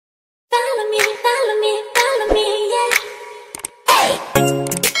me, yeah.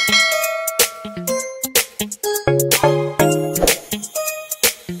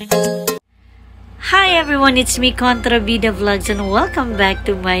 Hi everyone, it's me Contrabida Vlogs and welcome back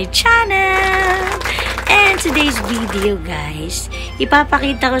to my channel. And today's video guys,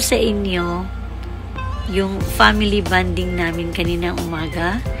 ipapakita ko sa inyo yung family bonding namin kaninang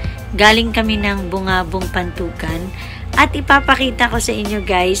umaga. Galing kami ng Bungabong Pantukan at ipapakita ko sa inyo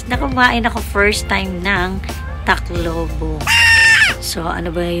guys na kumain ako first time ng taklobo. So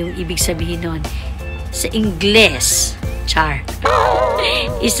ano ba yung ibig sabihin nun? Sa Ingles, char.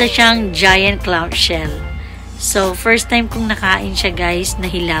 Isa siyang giant clam shell. So first time kong nakain siya guys na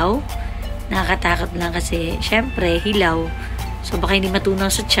hilaw. Nakakatakot lang kasi syempre hilaw. So baka hindi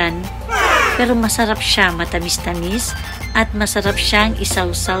matunaw sa tiyan. Pero masarap siya, matamis-tamis. At masarap siyang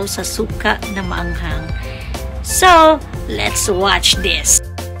isawsaw sa suka na maanghang. So, let's watch this!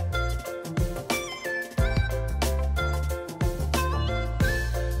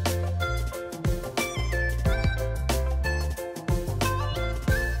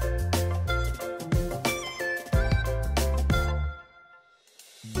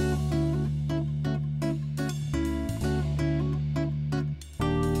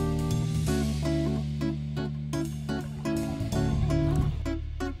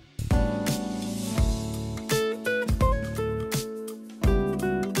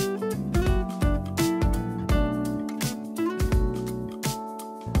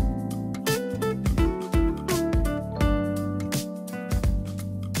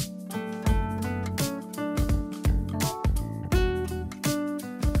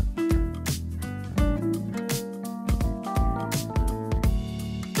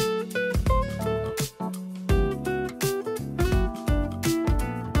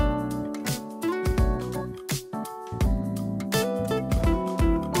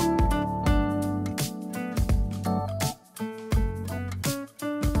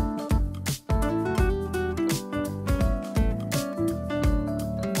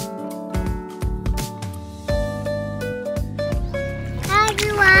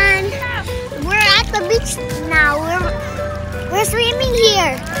 The beach now. We're swimming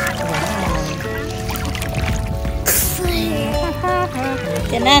here.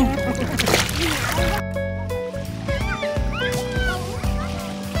 Tiyanan.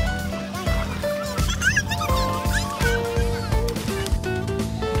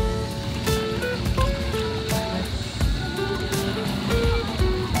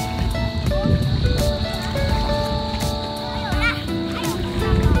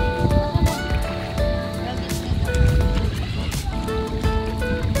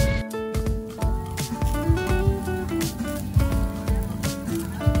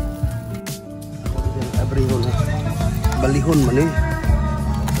 Balihon man eh.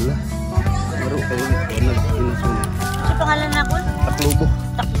 Wala. Laro kayo nag-insun. Sa pangalan na ko? Taklobo.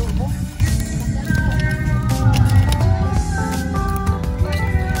 Taklobo.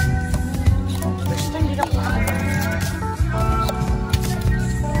 First time din ako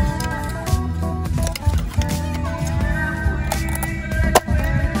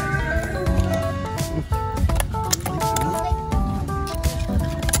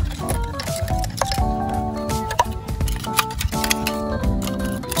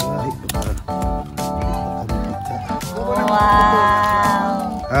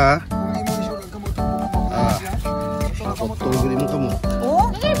tungguin mo kamu. Oh?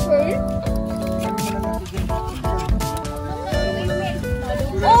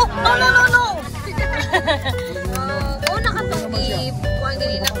 Oh, no. Oh, nakatungib. Kuhaan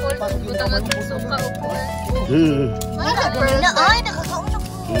ganina ko. Butang magsuka o po. Ay, nakakaunok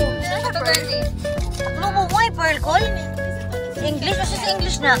ko. Taklobo mo ay pearl call. English? Basta sa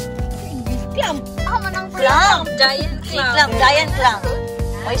English na? English clam. Manang clam. Giant clam. Giant clam.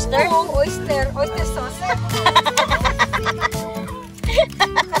 Oyster? Oyster sauce.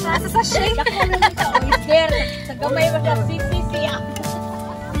 Nasa sachet. Oyster. Sa gamay mo siya, sisiya.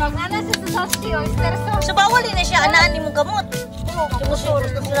 Pag nasa sa sachet, oyster sauce. So, bawal na siya. Anaan ni mong gamot.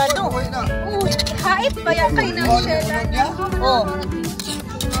 Sigurado. Hait ba yan kayo ng shell? Oh.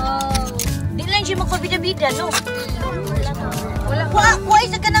 Di lang siya magpabida-bida, no? Kuha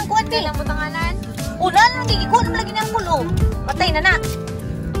isa ka ng kuwan, eh. Kailang mo tanganan? Una lang, kuha naman lagi ng kulo. Patay na na.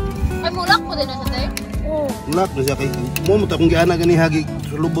 Ay, mulak po din na sa tayo? Mulak na siya kay mo ta kung giana gani hagi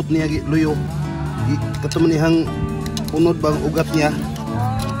lubot niya luyo. Katuman niyang unod bang ugat niya.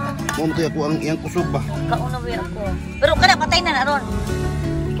 Mo to ako ang iyang kusog ba. Kauna ba ako. Pero kada patay na na ron.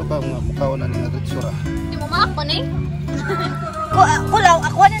 Ito ka mga mukaw na ni Adritsura. Di mo maakpan eh. Kulaw,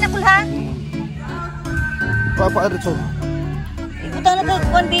 ako na kulha. Papa Adritso. Ibutang na ka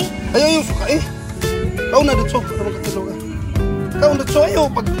kuwan bi. Ay suka eh. Kaon na dito. Kaon ka tilo ka. Kaon dito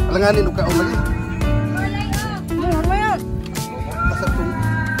ayo pag alanganin og kaon lagi. Pasat tong.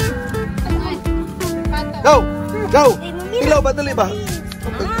 Go. Go. Ilaw ba dali ba?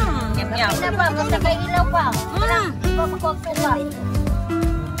 Yum. Ina pa, basta kay ilaw pa. Wala, iba makuha.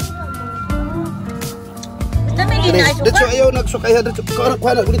 Basta may ginay suka. Dito ayo nagsukay ha dito. Kaon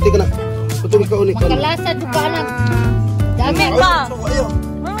kuha na ulit ka na. Putuli ka ulit. Kalasa duka na. Dami pa. Ayo.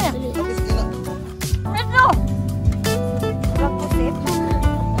 Ano?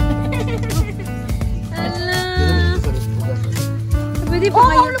 Pwede ba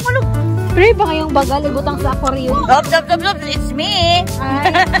kayo? Pwede ba kayong bagal ibutang sa aquarium? Stop, it's me.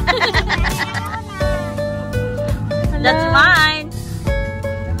 That's mine.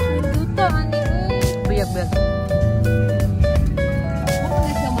 Luto, ano? Buyag.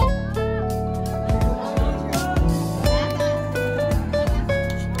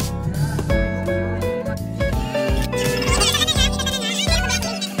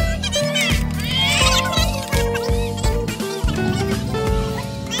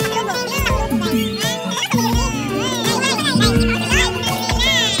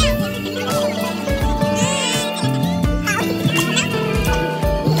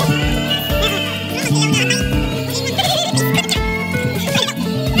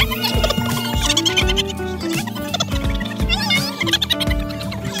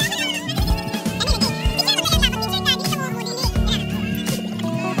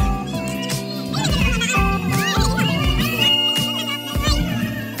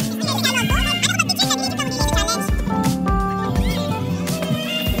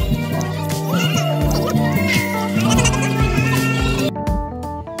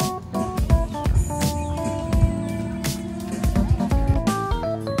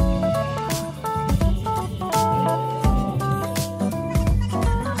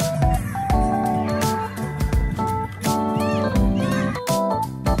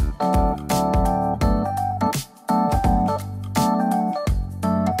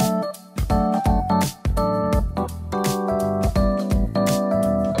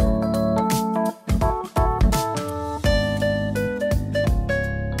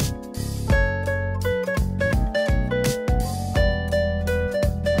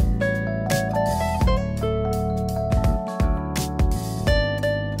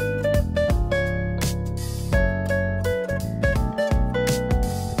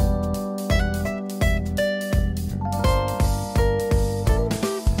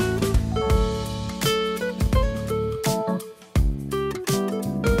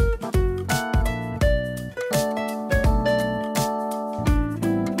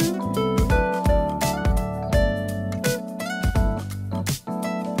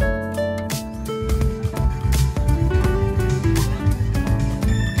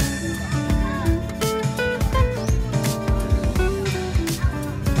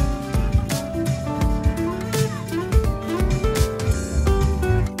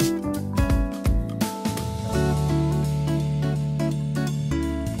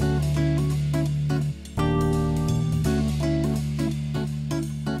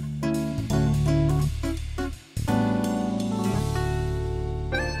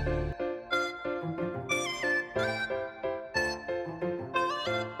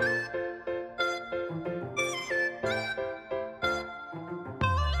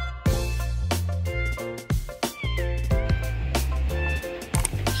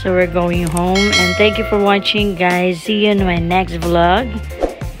 So we're going home, and thank you for watching, guys. See you in my next vlog.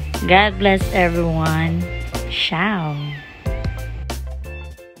 God bless everyone. Ciao.